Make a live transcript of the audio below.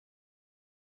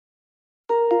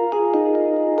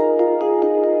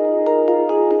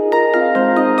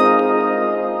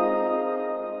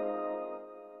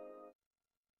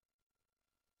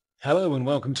Hello and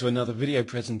welcome to another video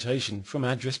presentation from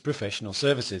Address Professional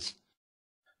Services.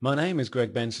 My name is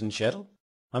Greg Benson-Chettle.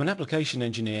 I'm an application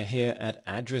engineer here at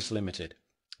Address Limited.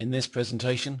 In this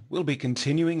presentation we'll be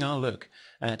continuing our look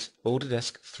at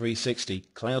Autodesk 360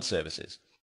 Cloud Services,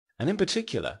 and in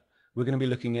particular we're going to be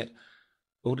looking at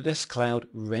Autodesk Cloud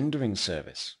Rendering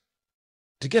Service.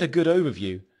 To get a good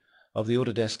overview of the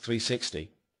Autodesk 360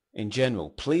 in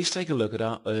general, please take a look at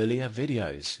our earlier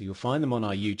videos. You'll find them on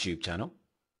our YouTube channel.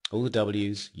 All the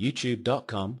W's,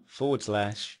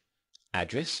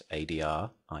 youtube.com/address,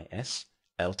 ADRIS,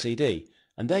 LTD.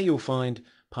 And there you'll find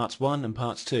parts 1 and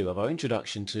parts 2 of our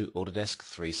introduction to Autodesk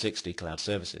 360 Cloud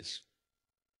Services.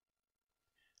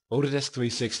 Autodesk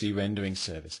 360 Rendering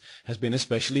Service has been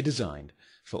especially designed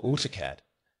for AutoCAD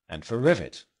and for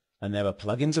Revit, and there are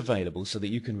plugins available so that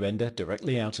you can render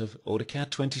directly out of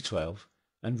AutoCAD 2012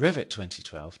 and Revit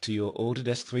 2012 to your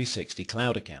Autodesk 360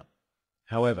 Cloud account.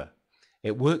 However,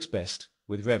 it works best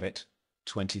with Revit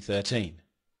 2013.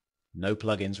 No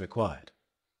plugins required.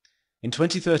 In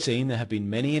 2013 there have been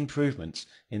many improvements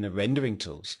in the rendering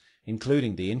tools,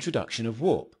 including the introduction of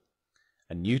Warp,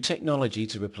 a new technology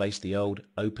to replace the old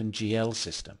OpenGL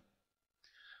system.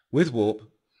 With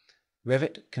Warp,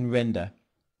 Revit can render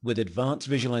with advanced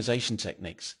visualization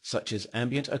techniques such as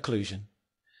ambient occlusion,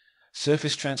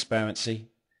 surface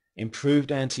transparency,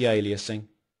 improved anti-aliasing,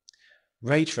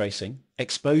 ray tracing,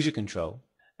 exposure control,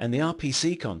 and the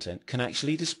RPC content can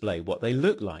actually display what they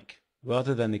look like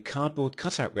rather than the cardboard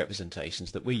cutout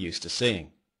representations that we're used to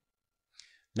seeing.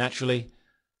 Naturally,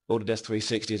 Autodesk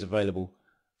 360 is available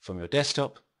from your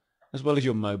desktop as well as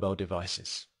your mobile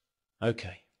devices.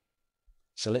 Okay,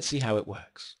 so let's see how it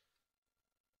works.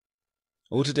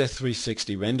 Autodesk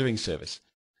 360 Rendering Service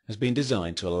has been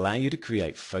designed to allow you to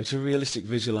create photorealistic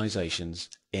visualizations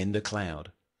in the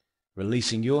cloud,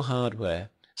 releasing your hardware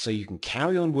so you can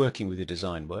carry on working with your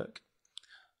design work,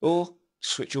 or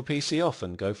switch your PC off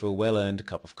and go for a well-earned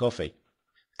cup of coffee.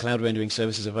 Cloud Rendering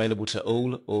Service is available to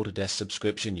all Autodesk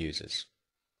subscription users.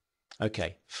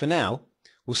 Okay, for now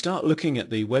we'll start looking at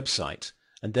the website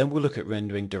and then we'll look at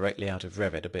rendering directly out of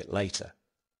Revit a bit later.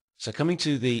 So coming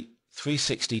to the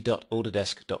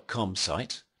 360.autodesk.com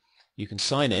site, you can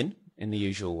sign in the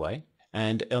usual way,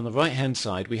 and on the right hand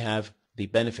side we have the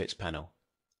benefits panel.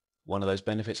 One of those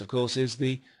benefits, of course, is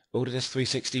the Autodesk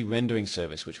 360 Rendering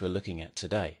Service, which we're looking at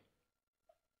today.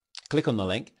 Click on the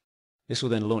link. This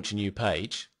will then launch a new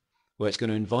page where it's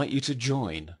going to invite you to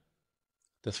join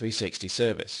the 360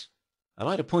 service. I'd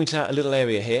like to point out a little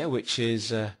area here which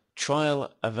is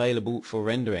trial available for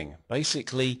rendering.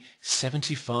 Basically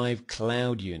 75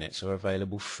 cloud units are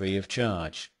available free of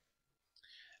charge.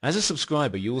 As a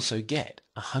subscriber you also get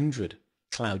 100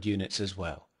 cloud units as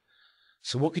well.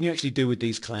 So what can you actually do with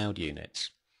these cloud units?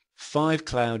 5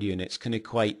 cloud units can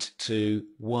equate to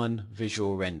 1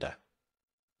 visual render.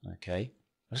 Okay,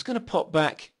 I'm just going to pop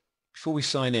back before we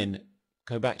sign in,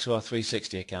 go back to our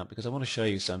 360 account because I want to show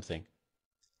you something.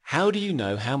 How do you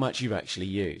know how much you've actually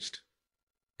used?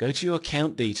 Go to your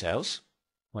account details,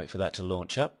 wait for that to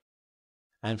launch up,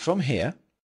 and from here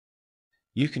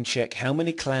you can check how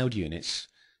many cloud units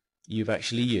you've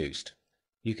actually used.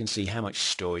 You can see how much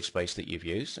storage space that you've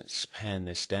used. Let's pan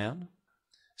this down.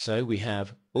 So we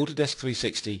have Autodesk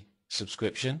 360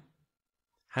 subscription,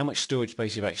 how much storage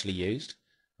space you've actually used,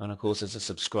 and of course as a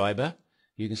subscriber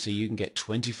you can see you can get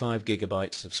 25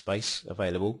 gigabytes of space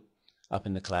available up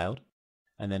in the cloud.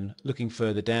 And then looking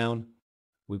further down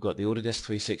we've got the Autodesk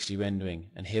 360 rendering,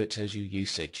 and here it tells you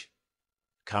usage.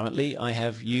 Currently I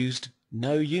have used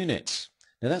no units.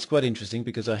 Now that's quite interesting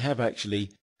because I have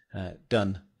actually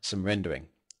done some rendering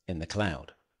in the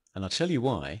cloud, and I'll tell you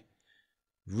why.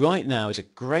 Right now is a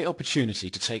great opportunity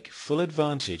to take full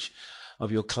advantage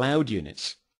of your cloud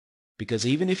units, because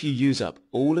even if you use up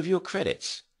all of your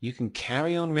credits you can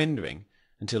carry on rendering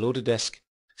until Autodesk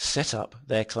set up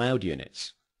their cloud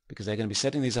units, because they're going to be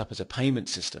setting these up as a payment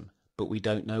system, but we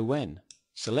don't know when.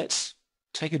 So let's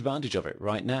take advantage of it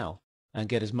right now and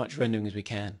get as much rendering as we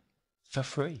can for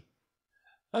free.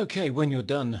 Okay, when you're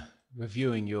done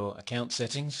reviewing your account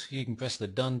settings, you can press the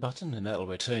Done button and that'll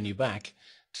return you back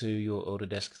to your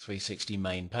Autodesk 360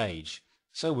 main page.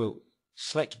 So we'll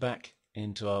select back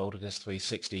into our Autodesk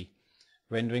 360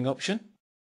 rendering option.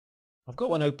 I've got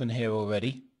one open here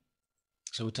already,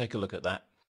 so we'll take a look at that.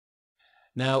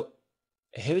 Now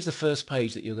here is the first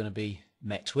page that you're going to be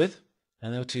met with,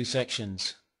 and there are 2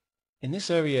 sections. In this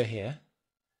area here,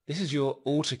 this is your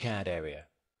AutoCAD area.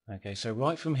 Okay, so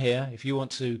right from here, if you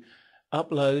want to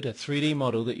upload a 3D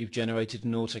model that you've generated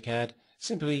in AutoCAD,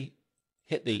 simply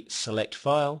hit the select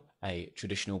file, a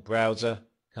traditional browser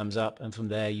comes up, and from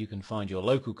there you can find your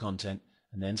local content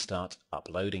and then start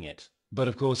uploading it. But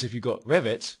of course, if you've got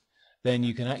Revit, then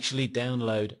you can actually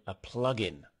download a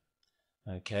plugin.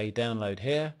 Okay, download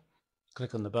here,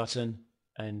 click on the button,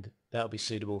 and that'll be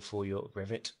suitable for your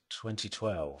Revit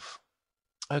 2012.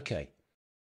 Okay.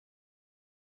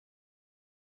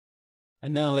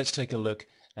 And now let's take a look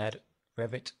at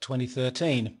Revit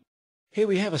 2013. Here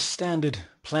we have a standard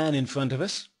plan in front of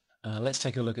us. Let's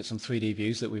take a look at some 3D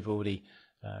views that we've already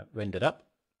rendered up.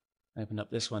 Open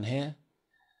up this one here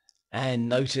and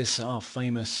notice our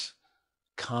famous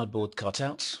cardboard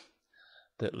cutouts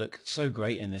that look so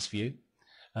great in this view.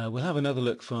 We'll have another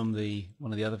look from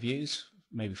one of the other views,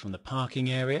 maybe from the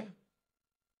parking area.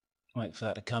 Wait for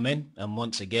that to come in, and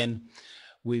once again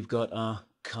we've got our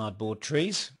cardboard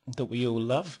trees that we all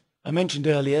love. I mentioned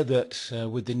earlier that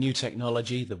with the new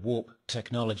technology, the warp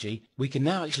technology, we can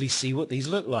now actually see what these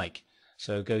look like.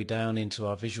 So go down into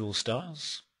our visual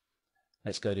styles.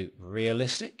 Let's go to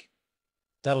realistic.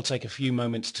 That'll take a few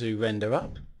moments to render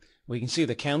up. We can see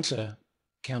the counter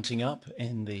counting up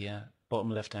in the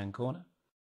bottom left hand corner.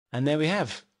 And there we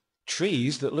have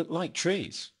trees that look like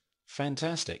trees.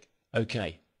 Fantastic.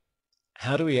 Okay,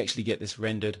 how do we actually get this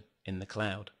rendered in the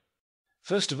cloud?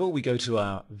 First of all, we go to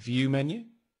our View menu,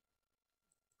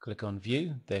 click on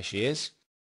View, there she is,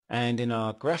 and in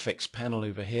our Graphics panel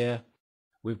over here,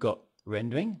 we've got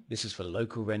Rendering. This is for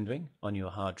local rendering on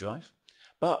your hard drive,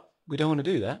 but we don't want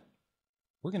to do that.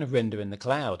 We're going to render in the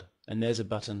cloud, and there's a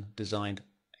button designed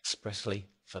expressly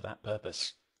for that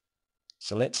purpose.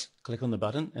 So let's click on the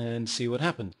button and see what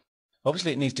happens.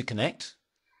 Obviously it needs to connect.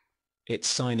 It's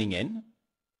signing in,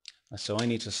 so I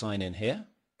need to sign in here.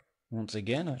 Once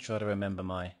again, I try to remember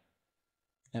my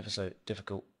ever so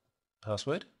difficult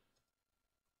password.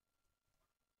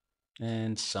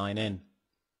 And sign in.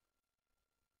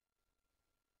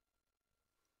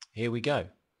 Here we go.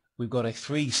 We've got a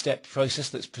 3-step process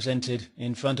that's presented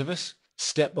in front of us.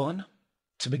 Step 1,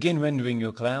 to begin rendering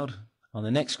your cloud. On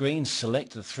the next screen,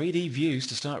 select the 3D views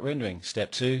to start rendering.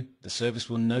 Step 2, the service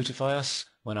will notify us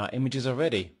when our images are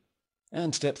ready.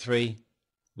 And step 3,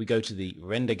 we go to the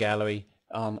render gallery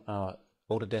on our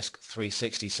Autodesk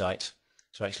 360 site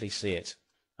to actually see it.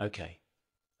 Okay,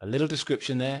 a little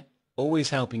description there, always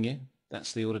helping you.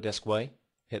 That's the Autodesk way.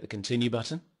 Hit the continue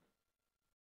button.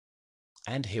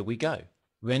 And here we go.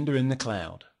 Render in the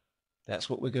cloud. That's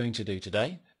what we're going to do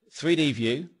today. 3D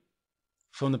view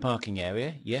from the parking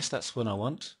area. Yes, that's what I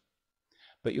want.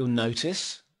 But you'll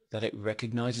notice that it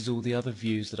recognizes all the other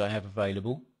views that I have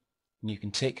available, and you can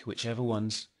tick whichever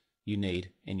ones you need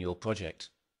in your project.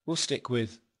 We'll stick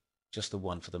with just the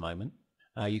one for the moment.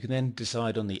 You can then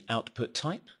decide on the output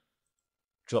type.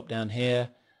 Drop down here.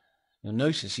 You'll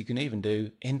notice you can even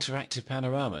do interactive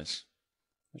panoramas,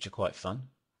 which are quite fun.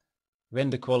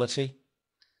 Render quality,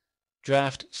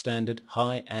 draft, standard,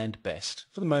 high and best.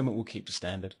 For the moment we'll keep the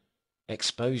standard.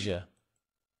 Exposure,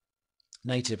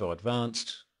 native or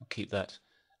advanced. I'll keep that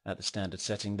at the standard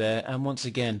setting there. And once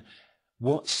again,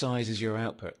 what size is your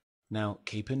output? Now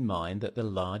keep in mind that the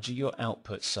larger your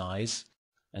output size,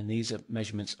 and these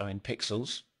measurements are in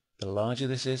pixels, the larger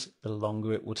this is, the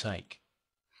longer it will take.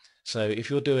 So if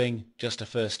you're doing just a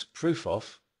first proof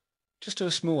off, just do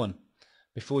a small one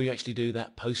before you actually do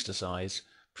that poster size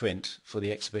print for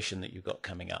the exhibition that you've got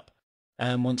coming up.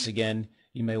 And once again,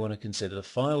 you may want to consider the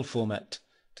file format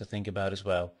to think about as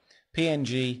well.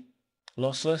 PNG,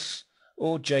 lossless,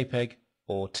 or JPEG,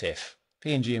 or TIFF.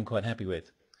 PNG I'm quite happy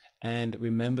with. And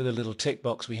remember the little tick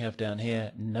box we have down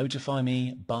here, notify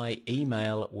me by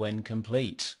email when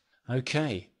complete.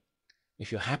 Okay,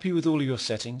 if you're happy with all of your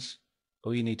settings,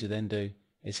 all you need to then do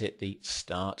is hit the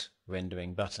Start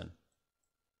Rendering button.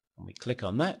 When we click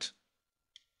on that,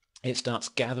 it starts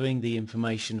gathering the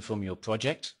information from your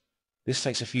project. This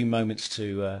takes a few moments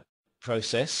to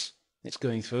process. It's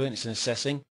going through and it's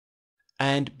assessing.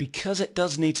 And because it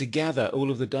does need to gather all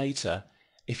of the data,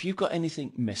 if you've got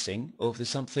anything missing, or if there's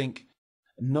something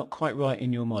not quite right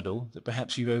in your model that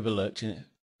perhaps you've overlooked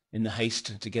in the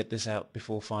haste to get this out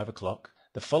before 5 o'clock,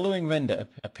 the following render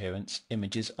appearance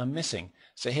images are missing.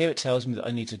 So here it tells me that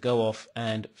I need to go off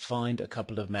and find a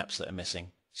couple of maps that are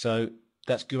missing. So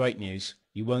that's great news.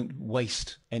 You won't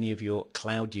waste any of your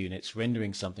cloud units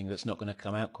rendering something that's not going to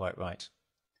come out quite right.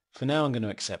 For now I'm going to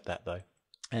accept that though,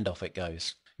 and off it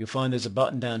goes. You'll find there's a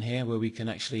button down here where we can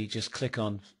actually just click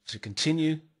on to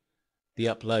continue the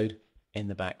upload in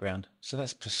the background. So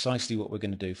that's precisely what we're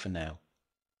going to do for now.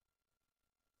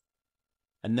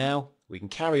 And now we can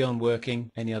carry on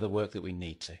working any other work that we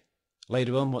need to.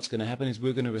 Later on what's going to happen is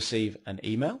we're going to receive an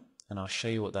email, and I'll show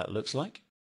you what that looks like.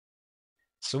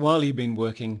 So while you've been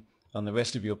working on the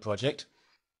rest of your project,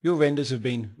 your renders have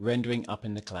been rendering up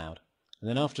in the cloud. and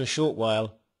then after a short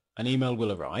while an email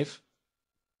will arrive,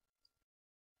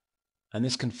 and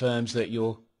this confirms that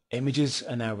your images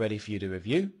are now ready for you to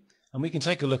review, and we can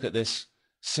take a look at this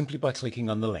simply by clicking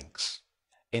on the links.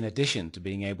 In addition to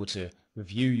being able to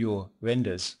review your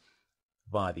renders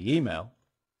via the email,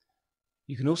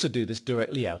 you can also do this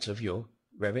directly out of your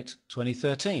Revit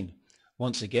 2013.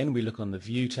 Once again, we look on the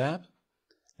View tab,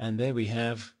 and there we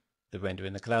have the Render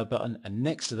in the Cloud button, and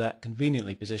next to that,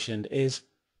 conveniently positioned, is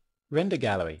Render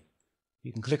Gallery.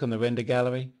 You can click on the Render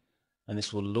Gallery, and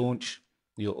this will launch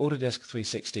your Autodesk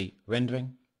 360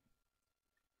 rendering,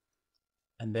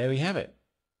 and there we have it.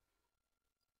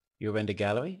 Your Render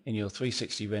Gallery in your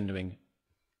 360 rendering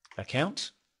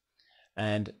account,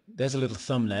 and there's a little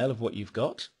thumbnail of what you've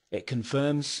got. It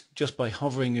confirms just by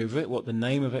hovering over it what the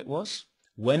name of it was,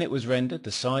 when it was rendered,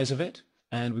 the size of it,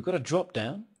 and we've got a drop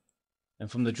down, and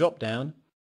from the drop down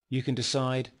you can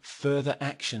decide further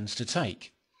actions to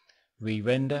take.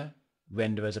 Re-render,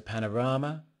 render as a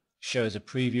panorama, show as a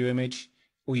preview image,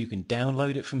 or you can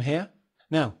download it from here.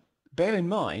 Now bear in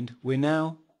mind, we're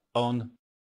now on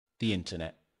the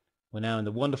internet. We're now in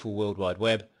the wonderful World Wide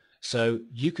Web, so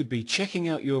you could be checking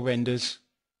out your renders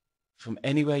from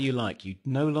anywhere you like. You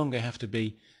no longer have to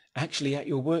be actually at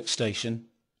your workstation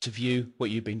to view what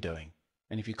you've been doing.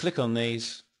 And if you click on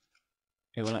these,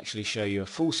 it will actually show you a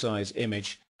full-size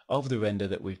image of the render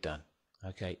that we've done.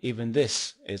 Okay, even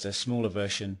this is a smaller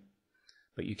version,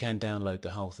 but you can download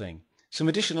the whole thing. Some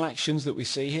additional actions that we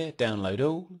see here: download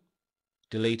all,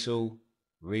 delete all,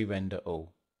 re-render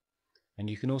all. And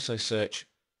you can also search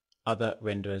other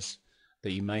renderers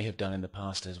that you may have done in the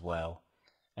past as well.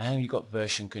 And you've got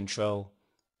version control,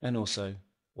 and also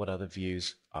what other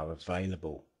views are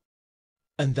available.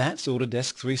 And that's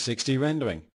Autodesk 360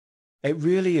 rendering. It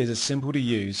really is as simple to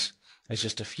use as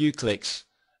just a few clicks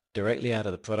directly out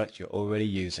of the product you're already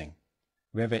using.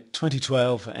 Revit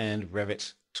 2012 and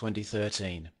Revit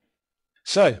 2013.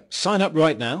 So sign up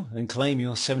right now and claim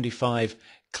your 75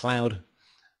 cloud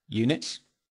units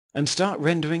and start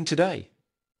rendering today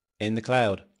in the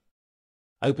cloud.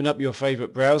 Open up your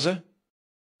favorite browser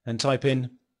and type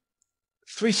in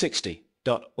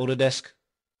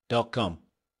 360.autodesk.com.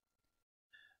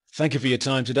 Thank you for your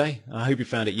time today. I hope you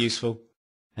found it useful.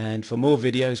 And for more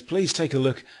videos, please take a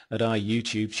look at our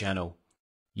YouTube channel,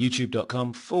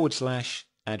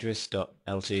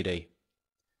 youtube.com/address.ltd.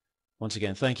 Once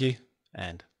again, thank you,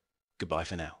 and goodbye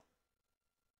for now.